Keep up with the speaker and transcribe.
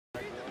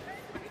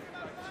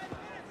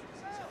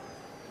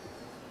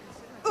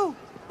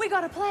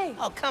gotta play.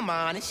 Oh, come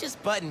on, it's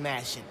just button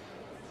mashing.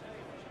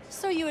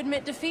 So you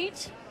admit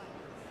defeat?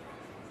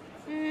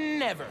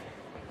 Never.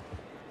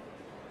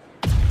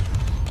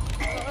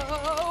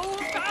 Oh,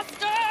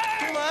 faster!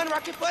 Come on,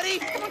 Rocket Buddy!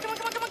 Come on, come on,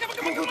 come on, come on, come on,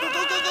 come on, Go, go,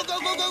 go, go, go,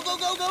 go, go, go,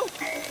 go, go!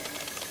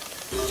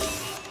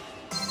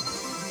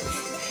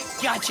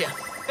 Gotcha!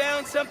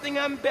 Found something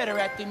I'm better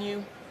at than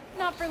you.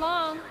 Not for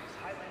long.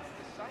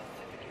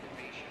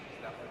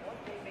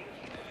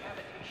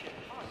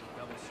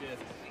 Double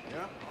shift.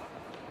 Yeah.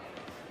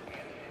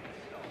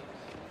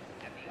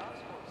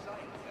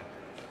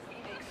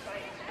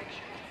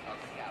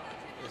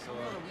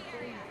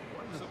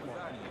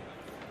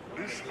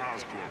 This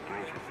Oscorp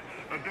rover,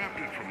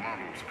 adapted from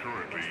models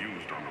currently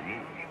used on the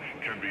moon,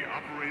 can be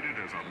operated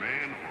as a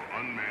manned or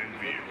unmanned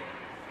vehicle.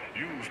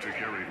 Used to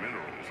carry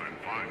minerals and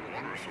find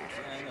water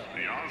sources,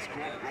 the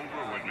Oscorp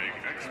rover would make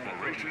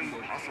exploration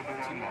possible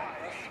on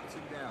Mars.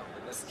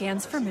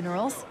 Scans for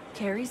minerals,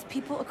 carries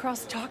people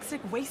across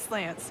toxic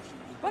wastelands.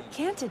 What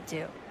can't it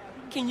do?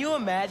 Can you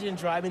imagine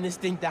driving this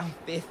thing down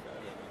 5th?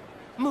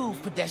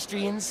 Move,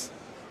 pedestrians.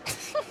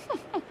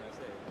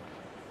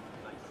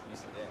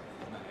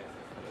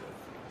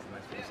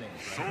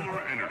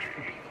 Solar energy,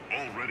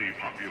 already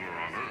popular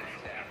on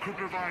Earth, could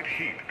provide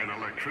heat and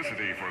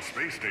electricity for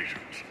space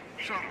stations,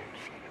 shuttles,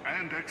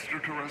 and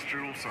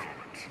extraterrestrial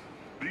settlements.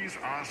 These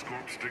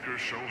Oscorp stickers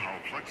show how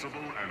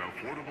flexible and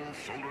affordable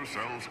solar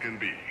cells can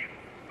be.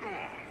 Go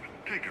on,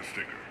 take a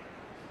sticker.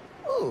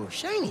 Ooh,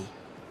 shiny.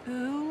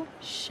 Ooh,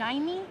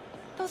 shiny?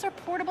 Those are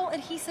portable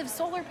adhesive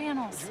solar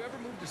panels. Did you ever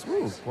move to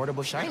space? Ooh,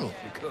 portable shiny.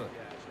 You could.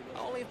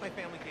 Only if my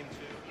family came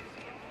too.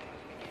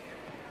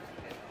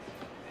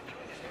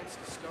 Chance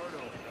to start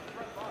over.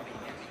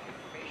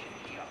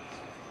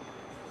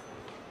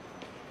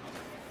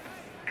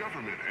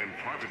 Government and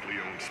privately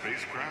owned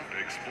spacecraft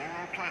explore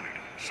our planet,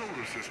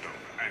 solar system,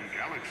 and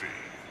galaxy.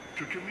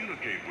 To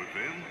communicate with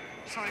them,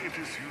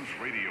 scientists use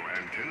radio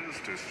antennas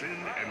to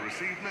send and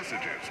receive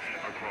messages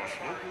across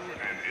local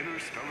and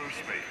interstellar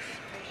space.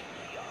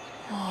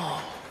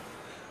 Oh,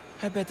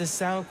 I bet the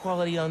sound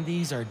quality on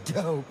these are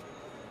dope.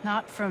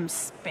 Not from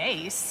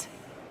space.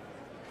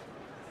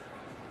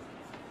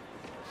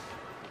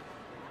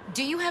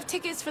 Do you have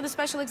tickets for the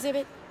special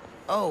exhibit?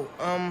 Oh,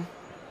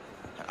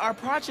 our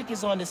project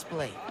is on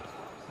display.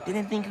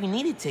 Didn't think we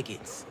needed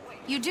tickets.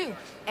 You do,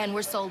 and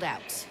we're sold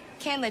out.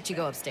 Can't let you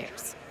go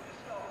upstairs.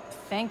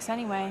 Thanks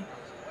anyway.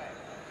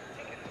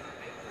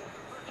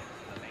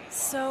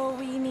 So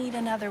we need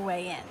another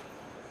way in.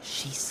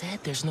 She said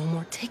there's no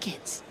more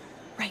tickets.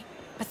 Right,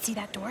 but see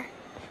that door?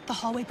 The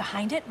hallway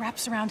behind it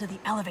wraps around to the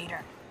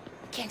elevator.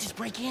 Can't just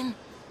break in?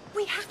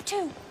 We have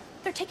to.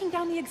 They're taking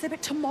down the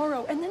exhibit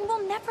tomorrow, and then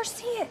we'll never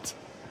see it.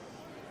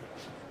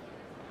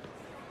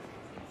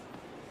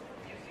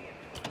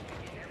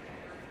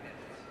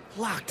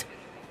 Locked.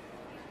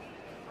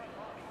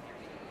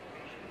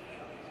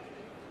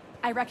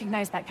 I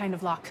recognize that kind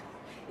of lock.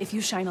 If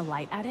you shine a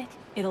light at it,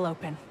 it'll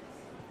open.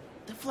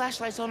 The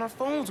flashlights on our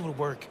phones would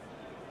work,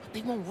 but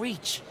they won't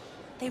reach.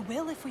 They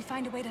will if we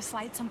find a way to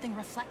slide something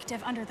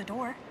reflective under the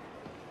door.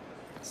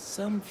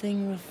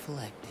 Something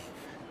reflective.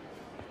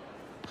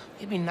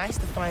 It'd be nice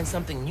to find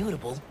something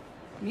mutable.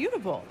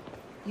 Mutable?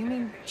 You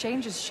mean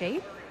changes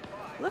shape?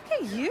 Look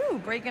at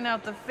you breaking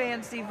out the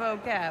fancy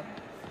vocab.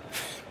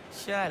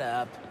 Shut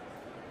up.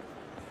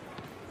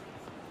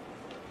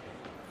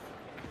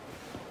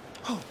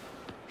 Oh,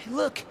 hey,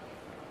 look.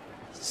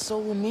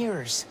 Solar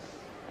mirrors.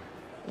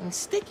 And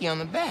sticky on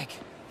the back.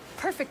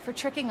 Perfect for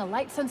tricking a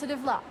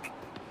light-sensitive lock.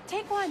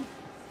 Take one.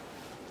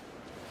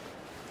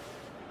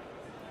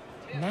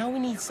 Now we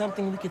need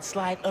something we could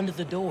slide under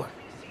the door.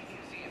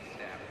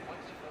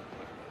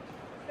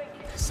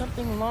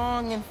 Something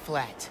long and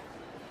flat.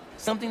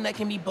 Something that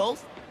can be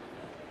both.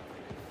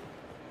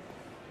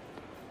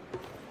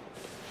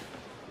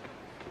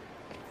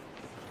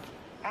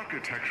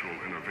 Architectural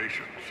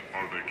innovations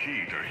are the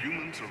key to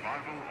human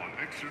survival on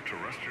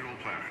extraterrestrial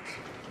planets.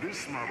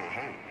 This model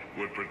home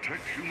would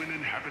protect human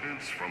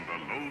inhabitants from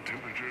the low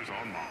temperatures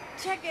on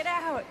Mars. Check it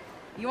out.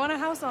 You want a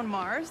house on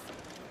Mars?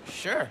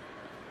 Sure.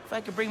 If I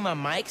could bring my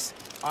mics,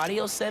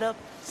 audio setup,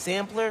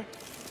 sampler.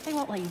 They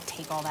won't let you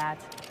take all that.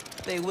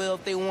 They will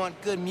if they want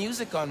good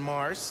music on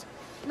Mars.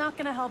 Not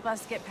gonna help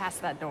us get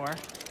past that door.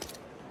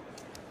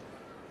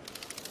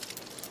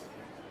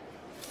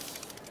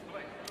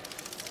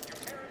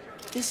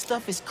 This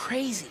stuff is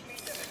crazy.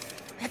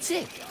 That's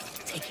it.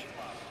 Take it.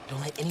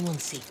 Don't let anyone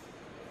see.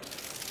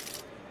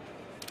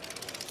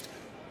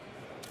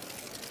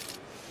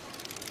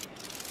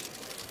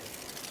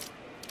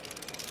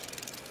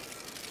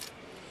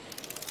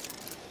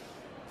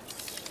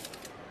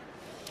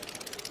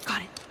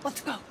 Got it.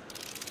 Let's go.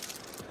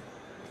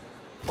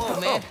 Whoa,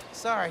 man.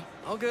 Sorry.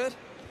 All good?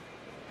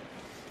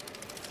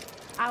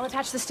 I'll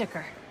attach the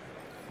sticker.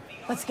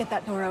 Let's get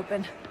that door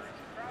open.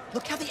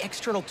 Look how the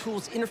external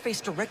tools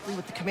interface directly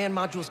with the command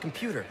module's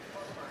computer.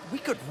 We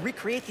could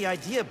recreate the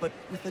idea, but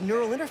with a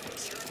neural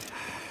interface.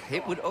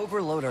 It would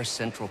overload our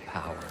central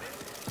power.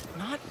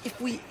 Not if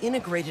we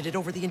integrated it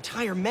over the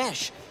entire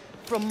mesh,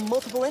 from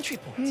multiple entry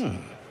points.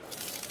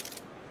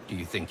 Do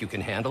you think you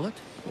can handle it?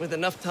 With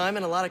enough time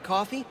and a lot of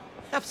coffee?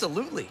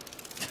 Absolutely.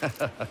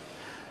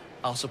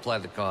 I'll supply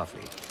the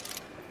coffee.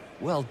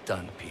 Well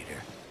done,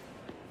 Peter.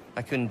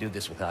 I couldn't do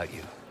this without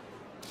you.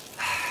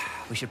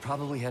 We should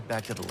probably head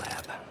back to the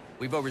lab.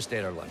 We've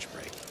overstayed our lunch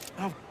break.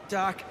 Oh,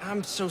 Doc,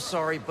 I'm so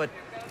sorry, but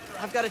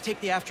I've got to take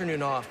the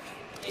afternoon off.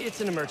 It's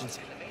an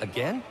emergency.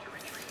 Again?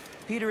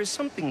 Peter, is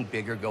something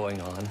bigger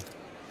going on?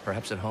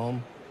 Perhaps at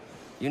home?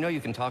 You know you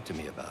can talk to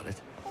me about it.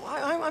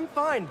 Oh, I'm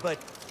fine, but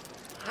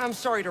I'm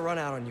sorry to run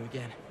out on you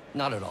again.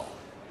 Not at all.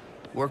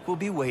 Work will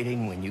be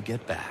waiting when you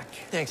get back.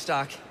 Thanks,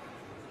 Doc.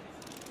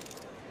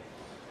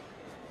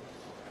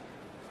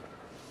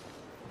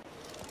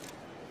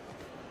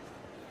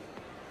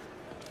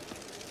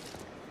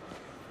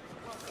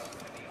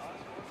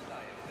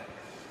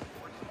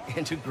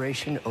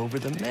 Integration over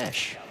the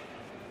mesh.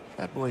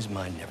 That boy's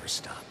mind never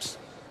stops.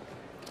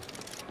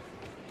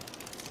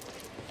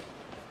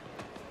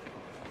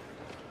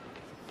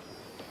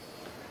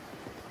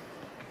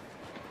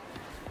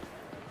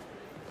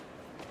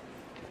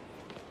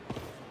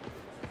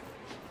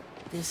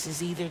 This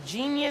is either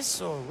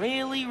genius or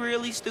really,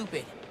 really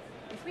stupid.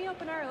 If we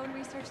open our own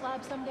research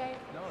lab someday,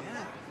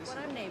 what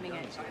I'm naming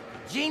it.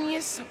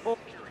 Genius or...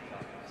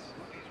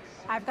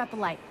 I've got the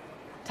light.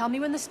 Tell me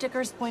when the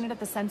sticker's pointed at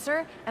the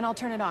sensor, and I'll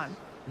turn it on.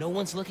 No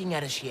one's looking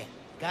at us yet.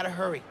 Gotta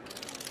hurry.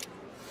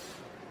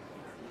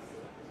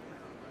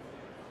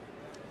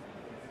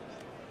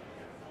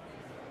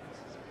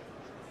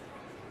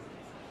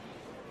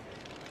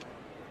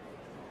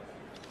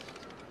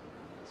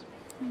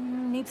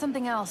 Need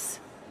something else.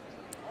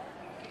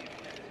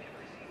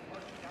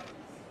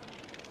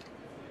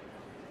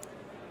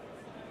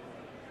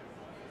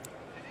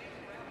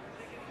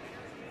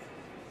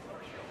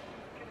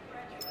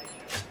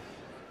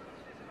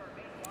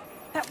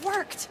 That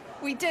worked!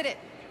 We did it!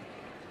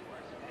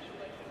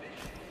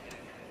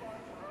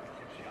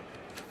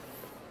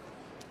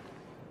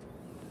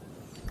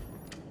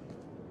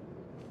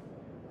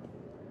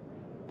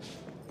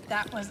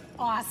 That was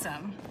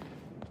awesome.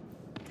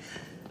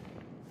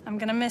 I'm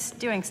gonna miss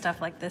doing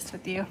stuff like this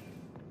with you.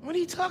 What are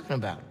you talking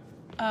about?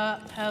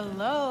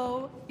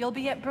 Hello? You'll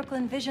be at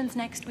Brooklyn Visions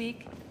next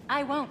week.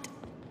 I won't.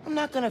 I'm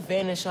not gonna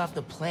vanish off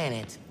the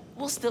planet.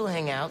 We'll still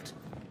hang out.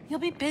 You'll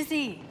be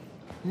busy.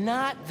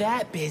 Not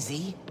that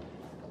busy.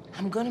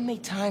 I'm gonna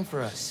make time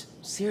for us.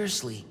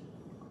 Seriously.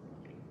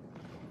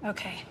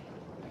 Okay.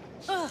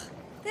 Ugh,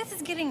 this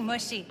is getting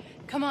mushy.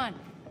 Come on,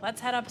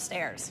 let's head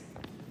upstairs.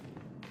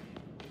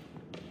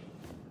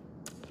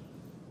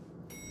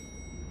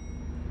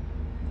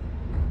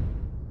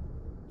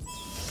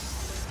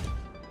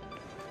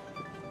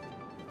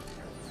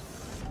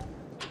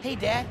 Hey,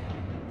 Dad.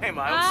 Hey,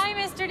 Miles. Hi,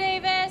 Mr.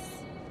 Davis.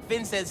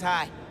 Finn says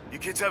hi. You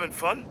kids having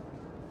fun?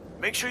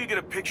 Make sure you get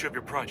a picture of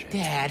your project.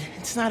 Dad,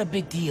 it's not a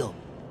big deal.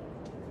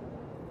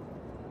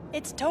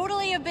 It's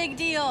totally a big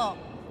deal.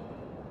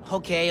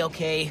 Okay.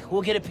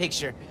 We'll get a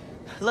picture.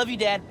 Love you,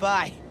 Dad.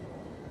 Bye.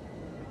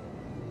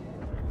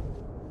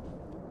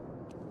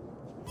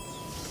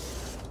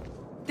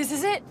 This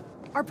is it.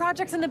 Our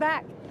project's in the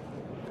back.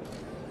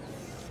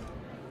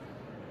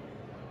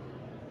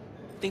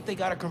 Think they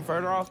got a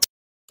converter all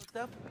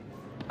stuff?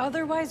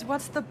 Otherwise,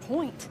 what's the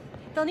point?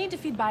 They'll need to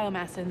feed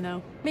biomass in,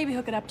 though. Maybe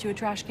hook it up to a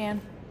trash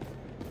can.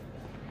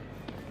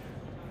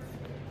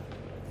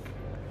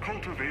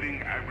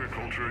 Cultivating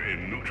agriculture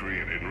in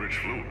nutrient-enriched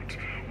fluids,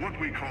 what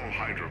we call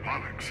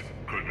hydroponics,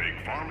 could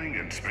make farming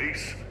in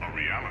space a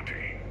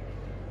reality.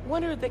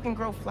 Wonder if they can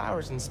grow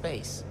flowers in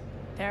space.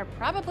 They're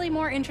probably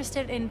more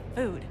interested in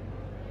food.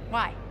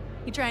 Why?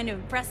 You trying to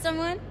impress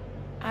someone?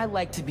 I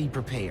like to be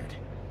prepared.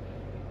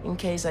 In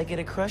case I get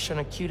a crush on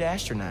a cute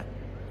astronaut.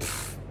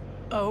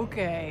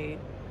 Okay.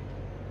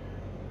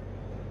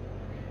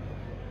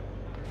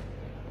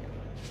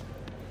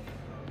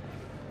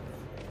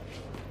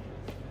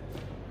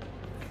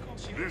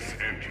 This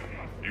engine,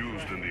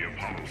 used in the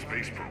Apollo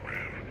space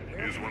program,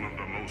 is one of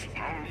the most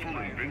powerful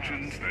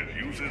inventions that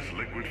uses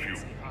liquid fuel.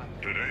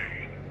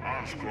 Today,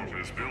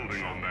 Oscorp is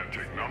building on that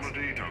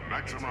technology to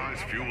maximize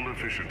fuel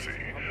efficiency,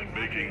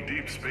 making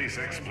deep space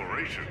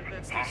exploration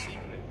possible.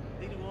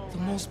 The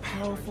most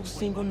powerful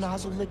single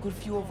nozzle liquid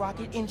fuel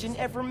rocket engine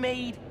ever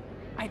made.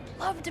 I'd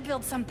love to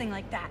build something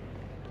like that.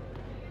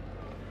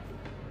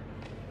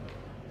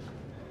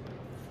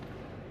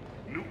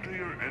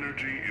 Nuclear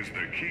energy is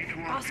the key to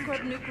our Oscorp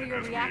future nuclear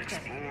as we reactor.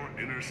 explore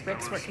interstellar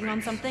Rick's working on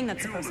space. something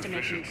that's Fuel supposed to make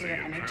efficiency nuclear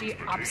and energy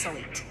transportation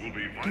obsolete. will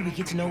be Do vital we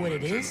get to know what it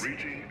components is? in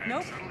reaching and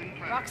Nope. settling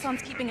planets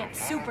Roxxon's keeping in it the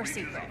far super reaches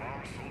secret. of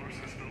our solar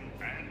system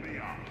and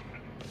beyond.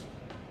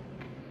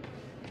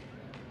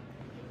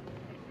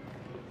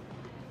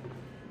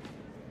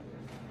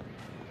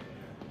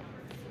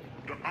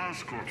 The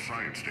Oscorp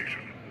Science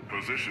Station,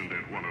 positioned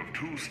at one of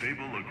two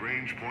stable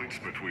Lagrange points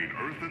between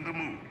Earth and the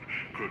Moon,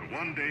 could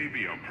one day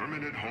be a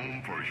permanent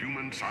home for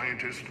human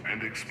scientists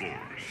and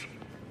explorers.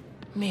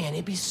 Man,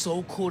 it'd be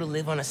so cool to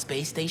live on a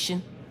space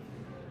station.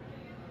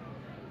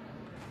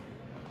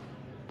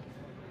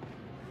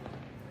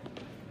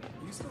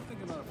 Are you still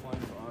thinking about applying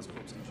for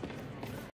Oscorp's